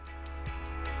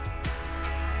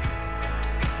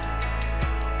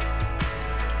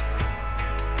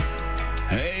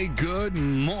Hey, good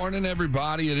morning,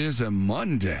 everybody. It is a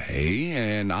Monday,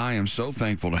 and I am so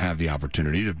thankful to have the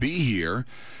opportunity to be here.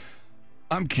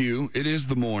 I'm Q. It is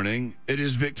the morning. It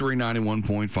is Victory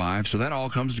 91.5, so that all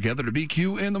comes together to be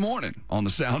Q in the morning on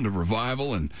the sound of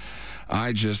revival, and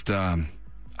I just, I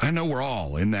know we're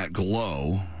all in that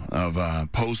glow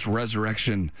of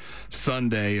post-resurrection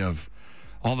Sunday of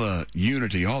all the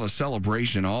unity, all the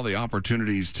celebration, all the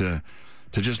opportunities to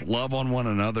just love on one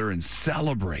another and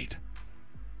celebrate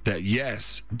that,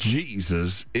 yes,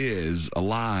 Jesus is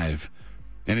alive.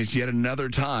 And it's yet another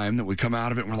time that we come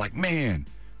out of it and we're like, man,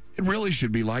 it really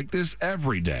should be like this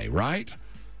every day, right?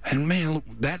 And man,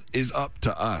 that is up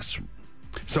to us.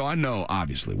 So I know,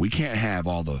 obviously, we can't have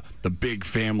all the big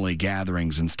family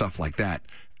gatherings and stuff like that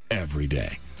every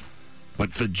day.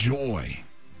 But the joy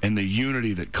and the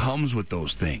unity that comes with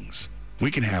those things, we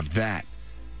can have that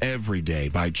every day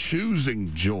by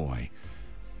choosing joy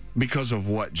because of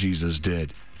what Jesus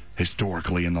did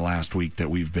historically in the last week that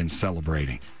we've been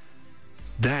celebrating.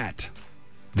 That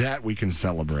we can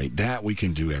celebrate, that we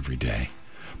can do every day.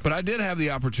 But I did have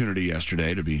the opportunity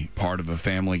yesterday to be part of a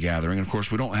family gathering. Of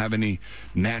course, we don't have any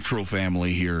natural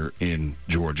family here in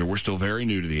Georgia. We're still very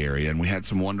new to the area, and we had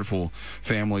some wonderful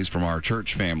families from our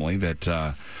church family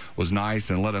that was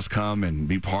nice and let us come and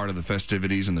be part of the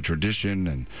festivities and the tradition.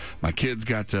 And my kids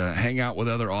got to hang out with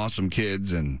other awesome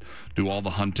kids and do all the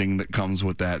hunting that comes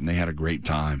with that, and they had a great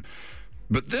time.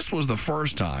 But this was the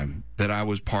first time that I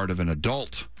was part of an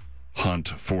adult hunt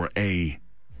for a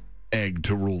egg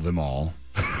to rule them all.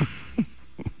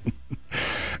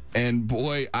 And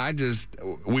boy,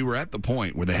 we were at the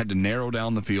point where they had to narrow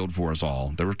down the field for us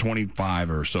all. There were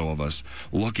 25 or so of us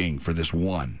looking for this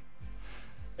one.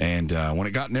 And when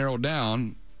it got narrowed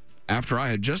down, after I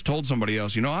had just told somebody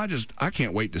else, I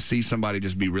can't wait to see somebody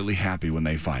just be really happy when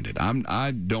they find it.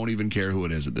 I don't even care who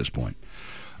it is at this point.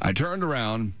 I turned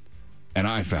around and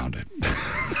I found it.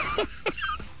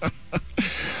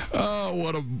 Oh,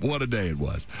 what a day it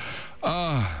was.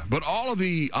 But all of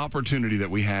the opportunity that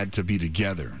we had to be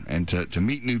together and to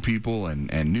meet new people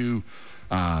and new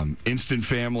instant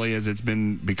family as it's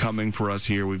been becoming for us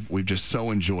here, we've just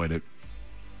so enjoyed it.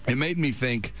 It made me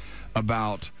think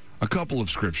about a couple of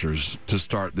scriptures to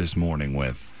start this morning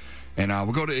with. And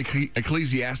we'll go to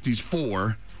Ecclesiastes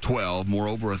 4:12.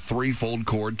 Moreover, a threefold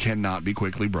cord cannot be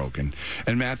quickly broken.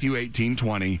 And Matthew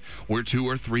 18:20, where two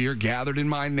or three are gathered in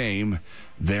my name,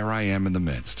 there I am in the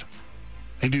midst.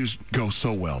 They do go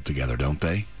so well together, don't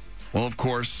they? Well, of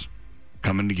course,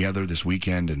 coming together this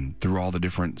weekend and through all the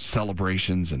different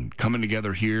celebrations and coming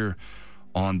together here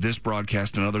on this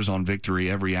broadcast and others on Victory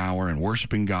every hour and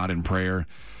worshiping God in prayer,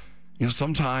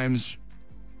 sometimes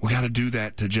we got to do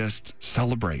that to just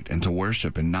celebrate and to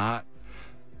worship and not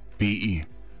be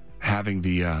having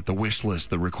the wish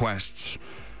list, the requests.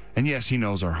 And yes, he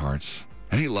knows our hearts,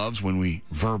 and he loves when we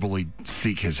verbally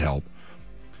seek his help.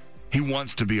 He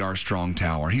wants to be our strong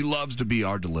tower. He loves to be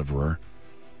our deliverer.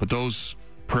 But those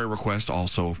prayer requests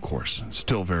also, of course,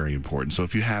 still very important. So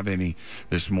if you have any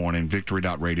this morning,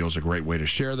 victory.radio is a great way to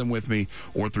share them with me,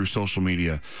 or through social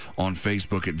media on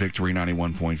Facebook at Victory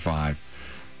 91.5.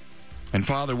 And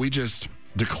Father, we just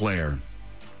declare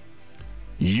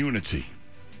unity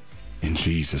in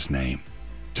Jesus' name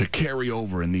to carry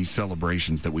over in these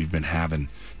celebrations that we've been having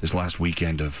this last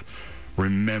weekend of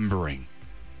remembering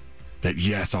that,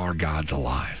 yes, our God's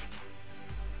alive.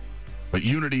 But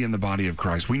unity in the body of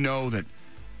Christ. We know that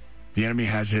the enemy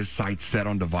has his sights set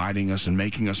on dividing us and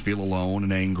making us feel alone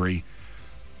and angry.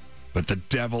 But the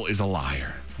devil is a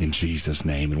liar in Jesus'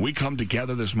 name. And we come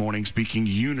together this morning speaking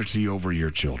unity over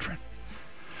your children.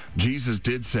 Jesus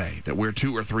did say that where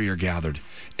two or three are gathered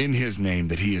in his name,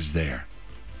 that he is there.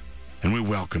 And we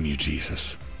welcome you,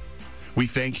 Jesus. We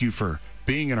thank you for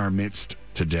being in our midst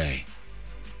today.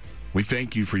 We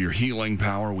thank you for your healing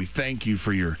power. We thank you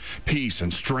for your peace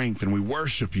and strength, and we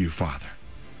worship you, Father.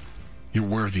 You're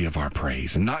worthy of our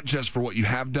praise, and not just for what you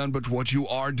have done, but what you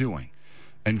are doing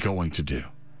and going to do,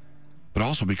 but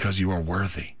also because you are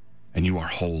worthy and you are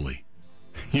holy.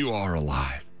 You are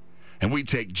alive, and we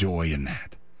take joy in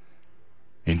that.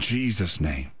 In Jesus'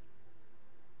 name,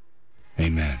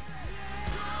 amen.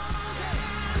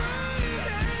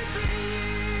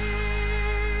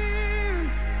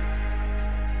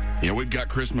 Yeah, we've got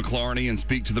Chris McClarney and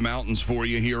Speak to the Mountains for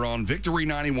you here on Victory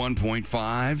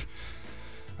 91.5.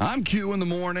 I'm Q in the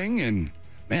morning, and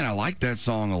man, I like that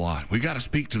song a lot. We got to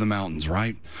speak to the mountains,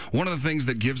 right? One of the things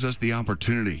that gives us the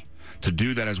opportunity to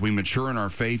do that as we mature in our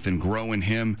faith and grow in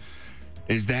him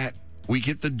is that we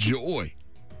get the joy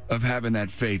of having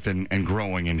that faith and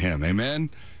growing in him.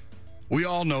 Amen? We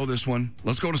all know this one.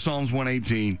 Let's go to Psalms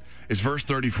 118. It's verse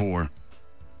 34.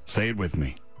 Say it with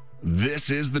me. This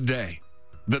is the day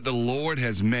that the Lord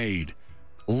has made.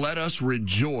 Let us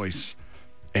rejoice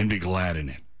and be glad in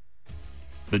it.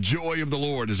 The joy of the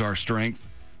Lord is our strength.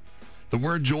 The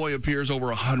word joy appears over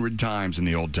 100 times in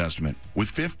the Old Testament with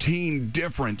 15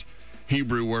 different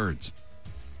Hebrew words.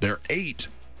 There are 8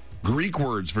 Greek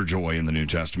words for joy in the New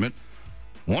Testament.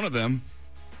 One of them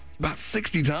about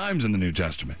 60 times in the New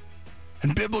Testament.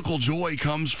 And biblical joy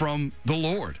comes from the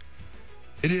Lord.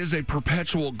 It is a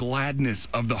perpetual gladness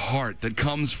of the heart that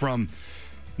comes from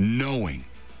knowing,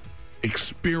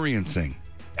 experiencing,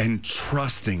 and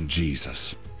trusting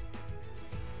Jesus.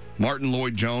 Martin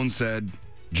Lloyd-Jones said,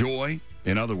 joy,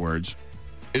 in other words,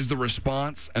 is the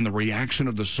response and the reaction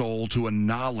of the soul to a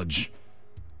knowledge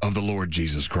of the Lord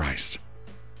Jesus Christ.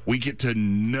 We get to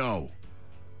know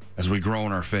as we grow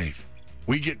in our faith.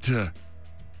 We get to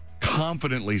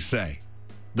confidently say,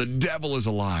 the devil is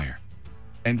a liar,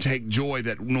 and take joy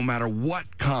that no matter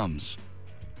what comes,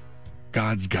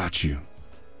 God's got you,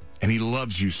 and he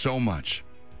loves you so much.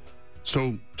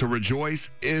 So to rejoice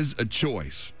is a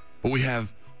choice, but we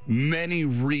have many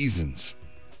reasons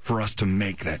for us to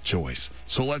make that choice.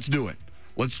 So let's do it.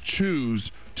 Let's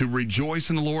choose to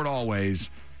rejoice in the Lord always.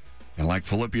 And like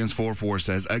Philippians 4:4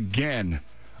 says, again,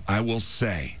 I will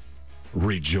say,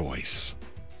 rejoice.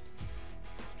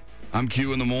 I'm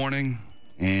Q in the morning,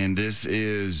 and this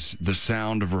is the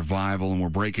sound of revival, and we're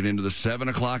breaking into the 7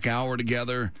 o'clock hour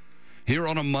together here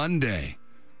on a Monday.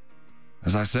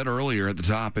 As I said earlier at the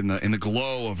top, in the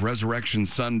glow of Resurrection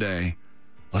Sunday,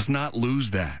 let's not lose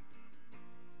that.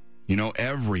 You know,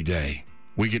 every day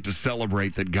we get to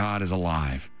celebrate that God is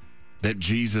alive, that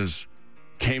Jesus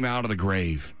came out of the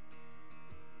grave,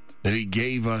 that he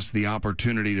gave us the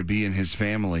opportunity to be in his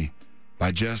family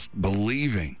by just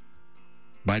believing,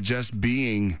 by just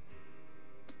being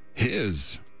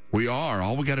his. We are.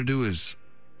 All we got to do is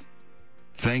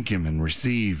thank him and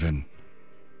receive and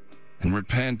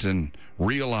repent and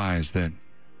realize that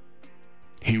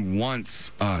he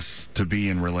wants us to be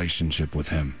in relationship with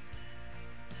him.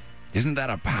 Isn't that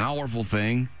a powerful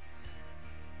thing?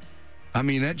 I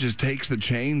mean, that just takes the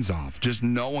chains off, just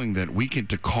knowing that we get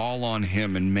to call on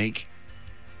him and make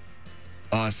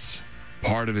us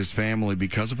part of his family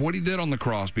because of what he did on the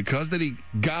cross, because that he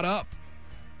got up,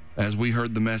 as we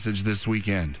heard the message this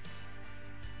weekend.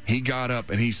 He got up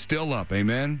and he's still up,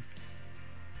 amen?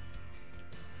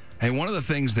 Hey, one of the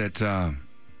things that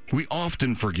we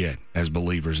often forget as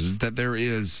believers is that there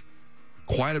is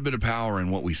quite a bit of power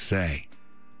in what we say.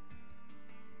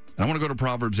 And I want to go to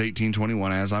Proverbs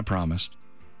 18:21, as I promised,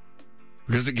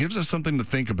 because it gives us something to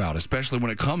think about, especially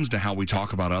when it comes to how we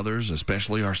talk about others,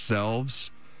 especially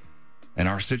ourselves and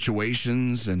our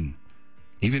situations, and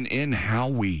even in how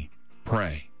we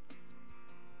pray.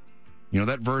 You know,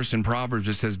 that verse in Proverbs,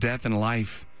 it says, death and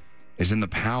life is in the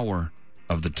power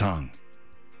of the tongue.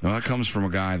 Now, that comes from a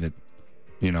guy that,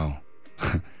 you know,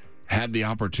 had the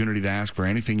opportunity to ask for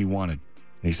anything he wanted.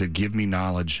 And he said, give me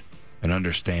knowledge and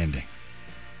understanding.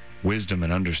 Wisdom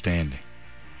and understanding.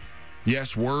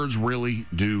 Yes, words really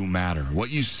do matter. What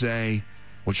you say,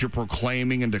 what you're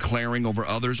proclaiming and declaring over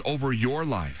others, over your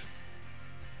life.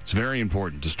 It's very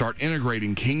important to start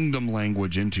integrating kingdom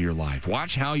language into your life.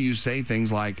 Watch how you say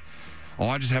things like, oh,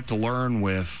 I just have to learn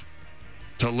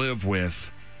to live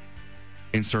with,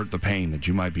 insert the pain that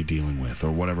you might be dealing with, or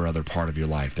whatever other part of your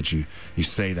life that you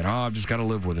say that, oh, I've just got to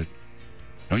live with it.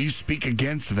 No, you speak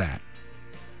against that.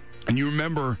 And you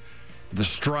remember the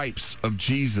stripes of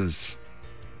Jesus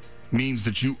means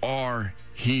that you are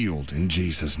healed in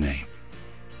Jesus' name.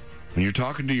 When you're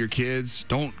talking to your kids,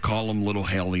 don't call them little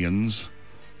hellions.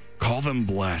 Call them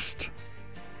blessed.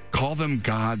 Call them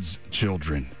God's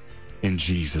children in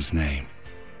Jesus' name.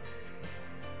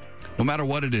 No matter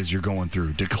what it is you're going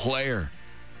through, declare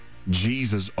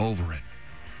Jesus over it.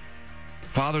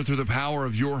 Father, through the power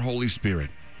of your Holy Spirit,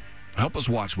 help us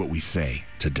watch what we say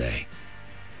today.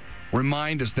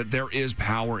 Remind us that there is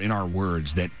power in our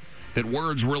words, that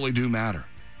words really do matter.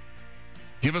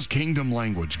 Give us kingdom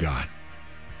language, God.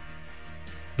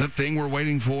 That thing we're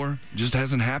waiting for just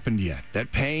hasn't happened yet.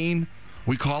 That pain,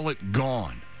 we call it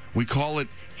gone. We call it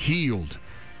healed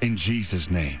in Jesus'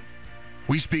 name.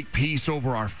 We speak peace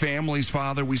over our families,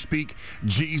 Father. We speak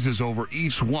Jesus over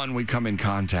each one we come in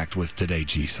contact with today,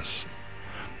 Jesus.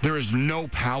 There is no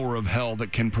power of hell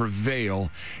that can prevail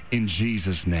in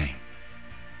Jesus' name.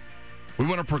 We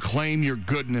want to proclaim your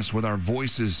goodness with our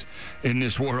voices in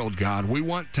this world, God. We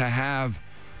want to have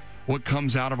what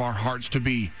comes out of our hearts to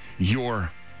be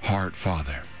your heart,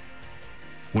 Father.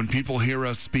 When people hear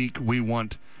us speak, we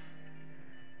want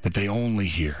that they only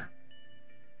hear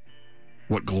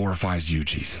what glorifies you,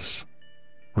 Jesus.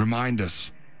 Remind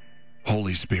us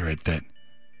Holy Spirit, that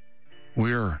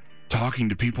we're talking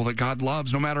to people that God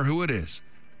loves, no matter who it is,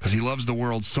 because he loves the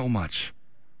world so much.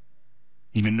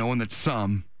 Even knowing that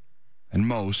some and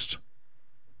most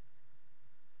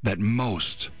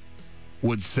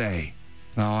would say,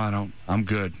 no, I'm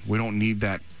good. We don't need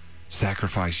that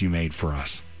sacrifice you made for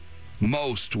us.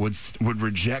 Most would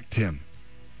reject him.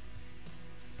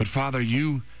 But Father,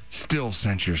 you still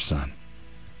sent your Son.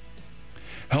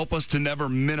 Help us to never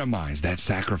minimize that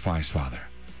sacrifice, Father.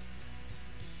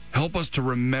 Help us to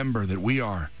remember that we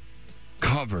are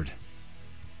covered,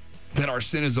 that our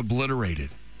sin is obliterated,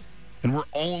 and we're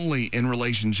only in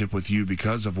relationship with you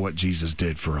because of what Jesus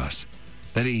did for us,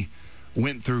 that he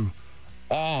went through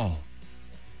all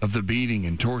of the beating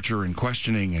and torture and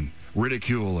questioning and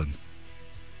ridicule and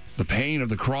the pain of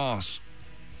the cross,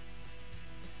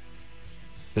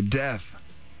 the death,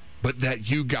 but that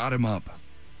you got him up.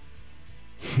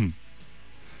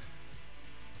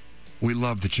 We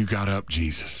love that you got up,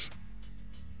 Jesus.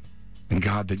 And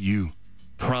God, that you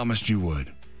promised you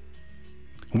would.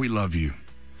 We love you.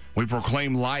 We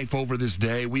proclaim life over this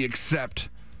day. We accept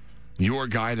your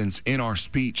guidance in our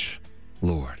speech,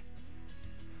 Lord.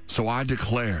 So I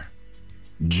declare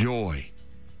joy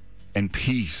and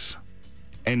peace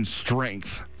and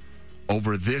strength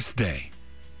over this day.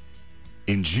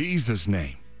 In Jesus'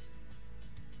 name,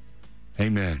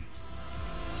 amen.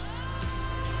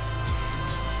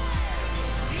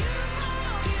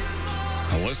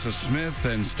 Alyssa Smith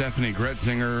and Stephanie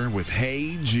Gretzinger with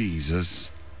Hey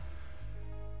Jesus.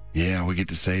 Yeah, we get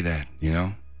to say that, you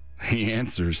know. He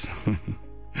answers.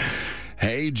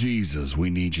 Hey Jesus,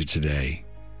 we need you today.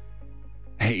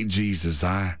 Hey Jesus,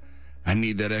 I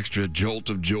need that extra jolt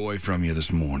of joy from you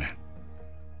this morning.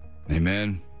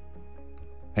 Amen.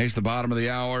 Hey, it's the bottom of the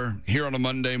hour here on a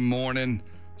Monday morning.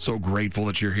 So grateful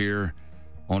that you're here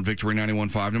on Victory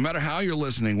 91.5. No matter how you're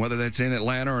listening, whether that's in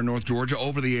Atlanta or North Georgia,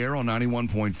 over the air on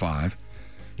 91.5.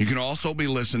 You can also be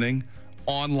listening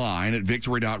online at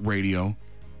victory.radio,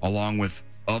 along with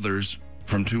others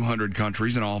from 200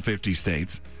 countries in all 50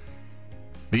 states.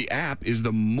 The app is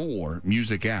the More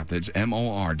Music app. That's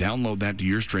MOR. Download that to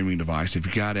your streaming device. If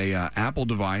you've got a Apple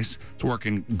device, it's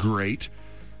working great.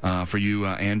 For you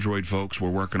Android folks, we're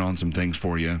working on some things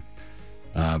for you.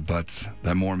 But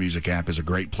that More Music app is a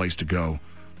great place to go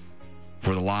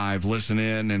for the live listen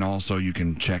in, and also you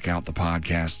can check out the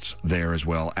podcasts there as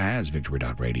well as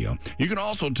victory.radio. You can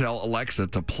also tell Alexa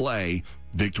to play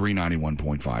Victory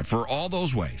 91.5. For all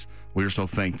those ways, we are so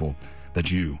thankful that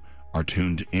you are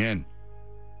tuned in.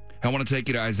 I want to take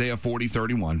you to Isaiah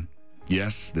 40:31.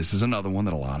 Yes, this is another one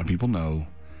that a lot of people know.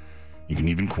 You can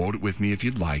even quote it with me if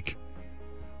you'd like.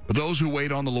 But those who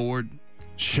wait on the Lord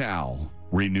shall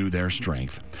renew their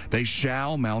strength. They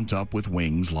shall mount up with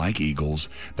wings like eagles.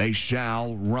 They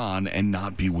shall run and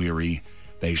not be weary.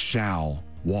 They shall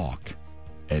walk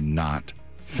and not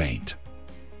faint.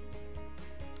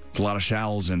 There's a lot of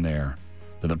shalls in there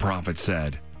that the prophet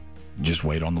said, just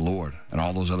wait on the Lord, and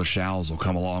all those other shalls will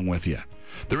come along with you.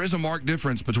 There is a marked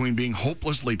difference between being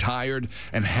hopelessly tired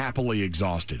and happily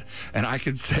exhausted. And I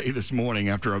can say this morning,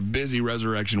 after a busy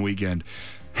resurrection weekend,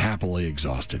 happily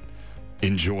exhausted.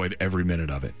 Enjoyed every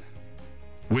minute of it.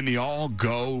 When the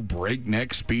all-go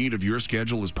breakneck speed of your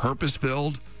schedule is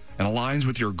purpose-filled and aligns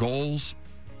with your goals,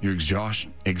 your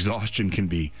exhaustion can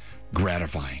be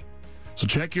gratifying. So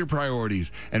check your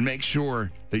priorities and make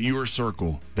sure that your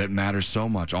circle that matters so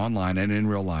much online and in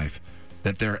real life,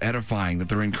 that they're edifying, that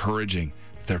they're encouraging,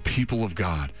 that they're people of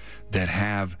God that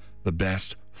have the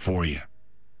best for you.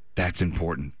 That's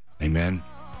important. Amen.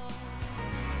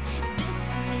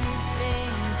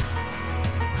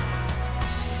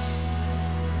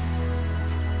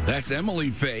 That's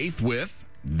Emily Faith with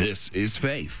This is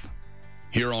Faith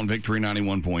here on Victory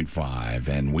 91.5.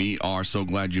 And we are so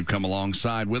glad you've come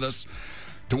alongside with us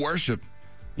to worship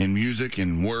in music,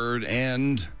 in word,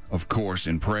 and, of course,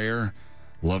 in prayer.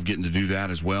 Love getting to do that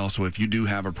as well. So if you do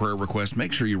have a prayer request,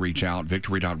 make sure you reach out.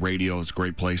 Victory.radio is a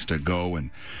great place to go and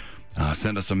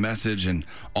send us a message. And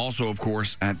also, of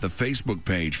course, at the Facebook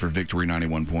page for Victory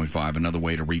 91.5, another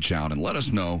way to reach out and let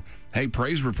us know, hey,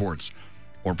 praise reports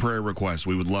or prayer requests.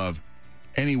 We would love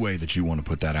any way that you want to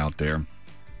put that out there.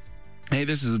 Hey,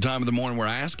 this is the time of the morning where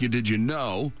I ask you, did you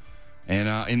know?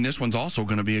 And this one's also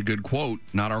going to be a good quote,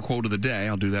 not our quote of the day.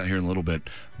 I'll do that here in a little bit.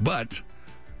 But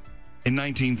in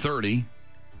 1930,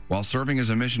 while serving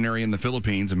as a missionary in the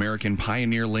Philippines, American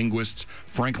pioneer linguist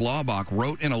Frank Laubach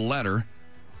wrote in a letter,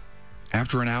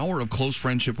 after an hour of close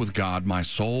friendship with God, my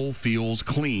soul feels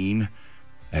clean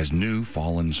as new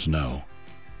fallen snow.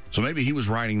 So maybe he was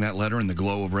writing that letter in the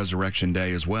glow of Resurrection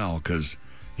Day as well, because,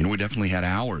 you know, we definitely had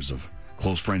hours of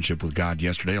close friendship with God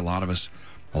yesterday. A lot of us,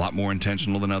 a lot more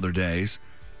intentional than other days.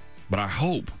 But I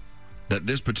hope that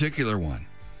this particular one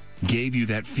gave you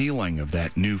that feeling of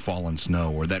that new fallen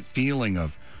snow, or that feeling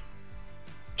of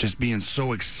just being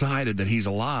so excited that he's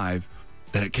alive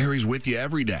that it carries with you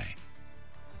every day.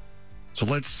 So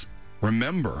let's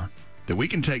remember that we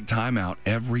can take time out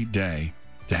every day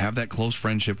to have that close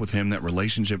friendship with him, that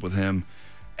relationship with him,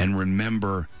 and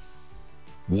remember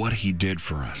what he did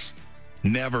for us.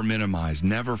 Never minimize,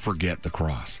 never forget the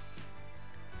cross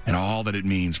and all that it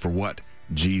means for what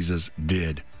Jesus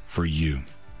did for you.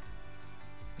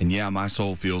 And yeah, my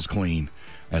soul feels clean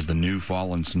as the new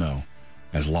fallen snow,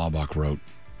 as Laubach wrote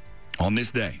on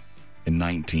this day in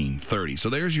 1930. So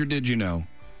there's your Did You Know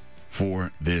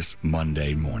for this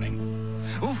Monday morning.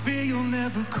 Oh, fear you'll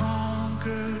never conquer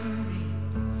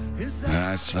me.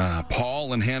 That's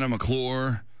Paul and Hannah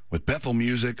McClure with Bethel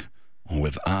Music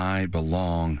with I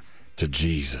Belong to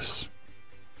Jesus.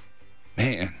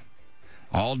 Man,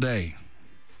 all day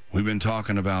we've been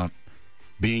talking about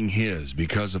being his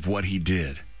because of what he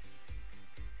did.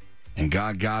 And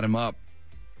God got him up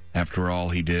after all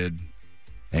he did.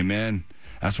 Amen.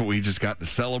 That's what we just got to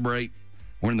celebrate.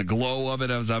 We're in the glow of it,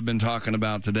 as I've been talking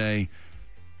about today.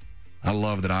 I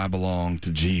love that I belong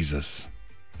to Jesus.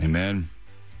 Amen.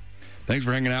 Thanks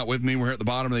for hanging out with me. We're at the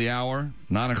bottom of the hour,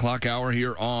 9 o'clock hour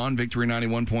here on Victory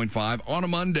 91.5 on a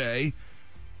Monday.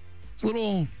 It's a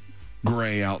little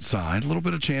gray outside, a little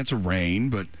bit of chance of rain,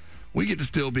 but we get to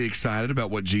still be excited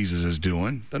about what Jesus is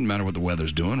doing. Doesn't matter what the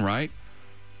weather's doing, right?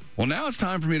 Well, now it's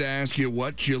time for me to ask you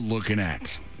what you're looking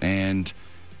at. And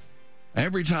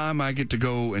every time I get to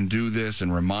go and do this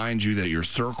and remind you that your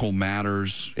circle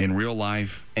matters in real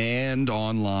life and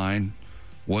online,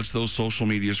 what's those social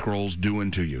media scrolls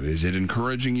doing to you? Is it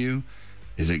encouraging you?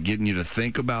 Is it getting you to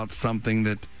think about something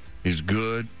that is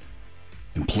good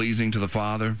and pleasing to the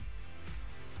Father?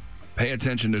 Pay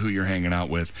attention to who you're hanging out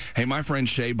with. Hey, my friend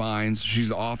Shay Bynes, she's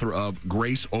the author of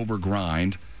Grace Over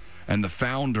Grind and the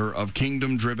founder of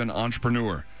Kingdom Driven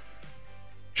Entrepreneur.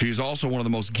 She's also one of the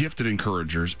most gifted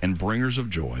encouragers and bringers of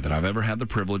joy that I've ever had the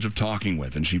privilege of talking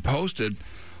with. And she posted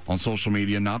on social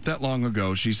media not that long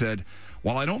ago, she said,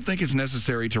 "While I don't think it's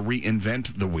necessary to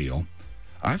reinvent the wheel,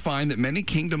 I find that many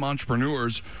kingdom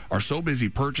entrepreneurs are so busy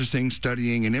purchasing,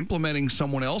 studying, and implementing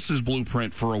someone else's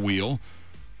blueprint for a wheel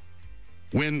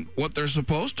when what they're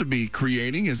supposed to be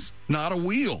creating is not a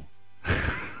wheel."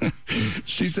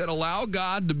 She said, "Allow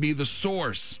God to be the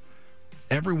source.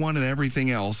 Everyone and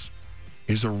everything else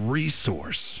is a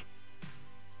resource."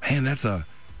 Man, that's a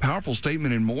powerful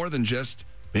statement, and more than just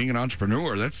being an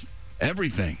entrepreneur. That's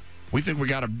everything. We think we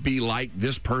got to be like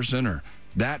this person or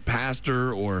that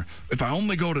pastor, or if I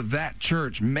only go to that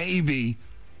church, maybe.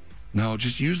 No,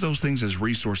 just use those things as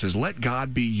resources. Let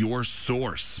God be your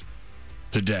source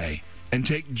today, and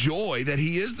take joy that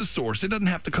he is the source. It doesn't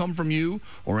have to come from you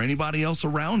or anybody else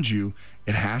around you.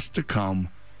 It has to come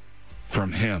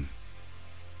from him.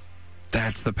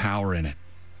 That's the power in it.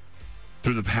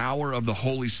 Through the power of the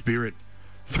Holy Spirit,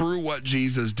 through what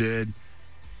Jesus did,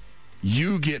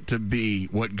 you get to be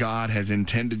what God has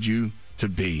intended you to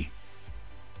be.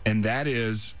 And that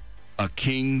is a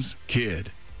king's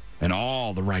kid and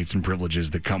all the rights and privileges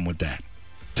that come with that.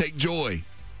 Take joy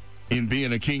in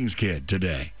being a king's kid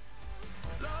today.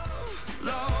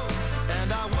 Love,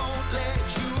 and I won't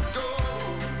let you go.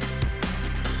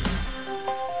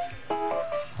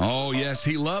 Oh, yes,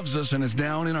 he loves us and is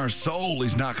down in our soul.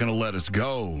 He's not going to let us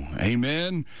go.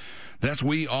 Amen. That's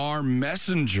We Are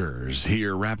Messengers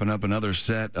here, wrapping up another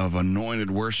set of anointed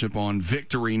worship on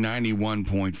Victory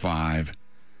 91.5.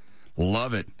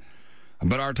 Love it.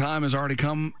 But our time has already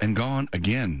come and gone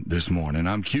again this morning.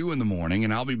 I'm Q in the morning,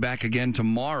 and I'll be back again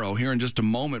tomorrow. Here in just a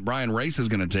moment, Brian Race is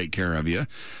going to take care of you.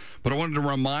 But I wanted to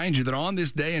remind you that on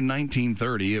this day in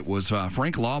 1930, it was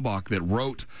Frank Laubach that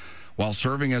wrote, while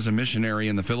serving as a missionary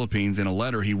in the Philippines, in a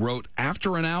letter, he wrote,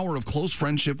 "After an hour of close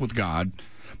friendship with God,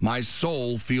 my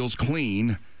soul feels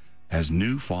clean as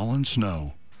new fallen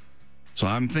snow." So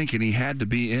I'm thinking he had to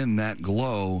be in that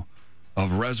glow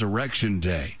of Resurrection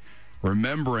Day,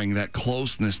 remembering that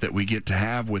closeness that we get to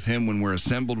have with him when we're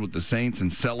assembled with the saints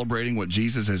and celebrating what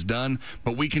Jesus has done.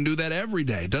 But we can do that every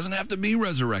day. It doesn't have to be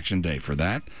Resurrection Day for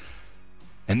that.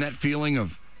 And that feeling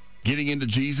of getting into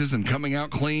Jesus and coming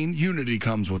out clean, unity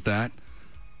comes with that.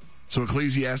 So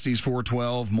Ecclesiastes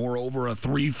 4:12, moreover, a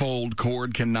threefold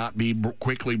cord cannot be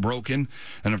quickly broken.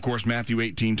 And of course, Matthew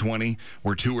 18:20,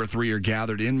 where 2 or 3 are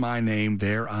gathered in my name,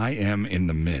 there I am in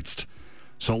the midst.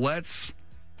 So let's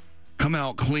come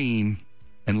out clean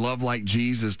and love like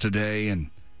Jesus today and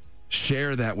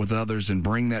share that with others and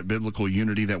bring that biblical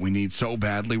unity that we need so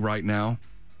badly right now.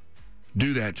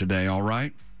 do that today, all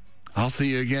right? I'll see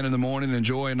you again in the morning.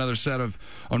 Enjoy another set of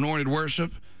anointed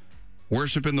worship,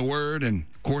 worship in the Word, and,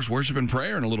 of course, worship and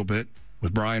prayer in a little bit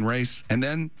with Brian Race. And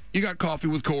then you got Coffee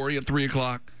with Corey at 3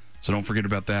 o'clock, so don't forget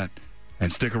about that.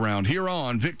 And stick around here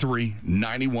on Victory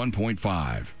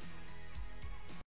 91.5.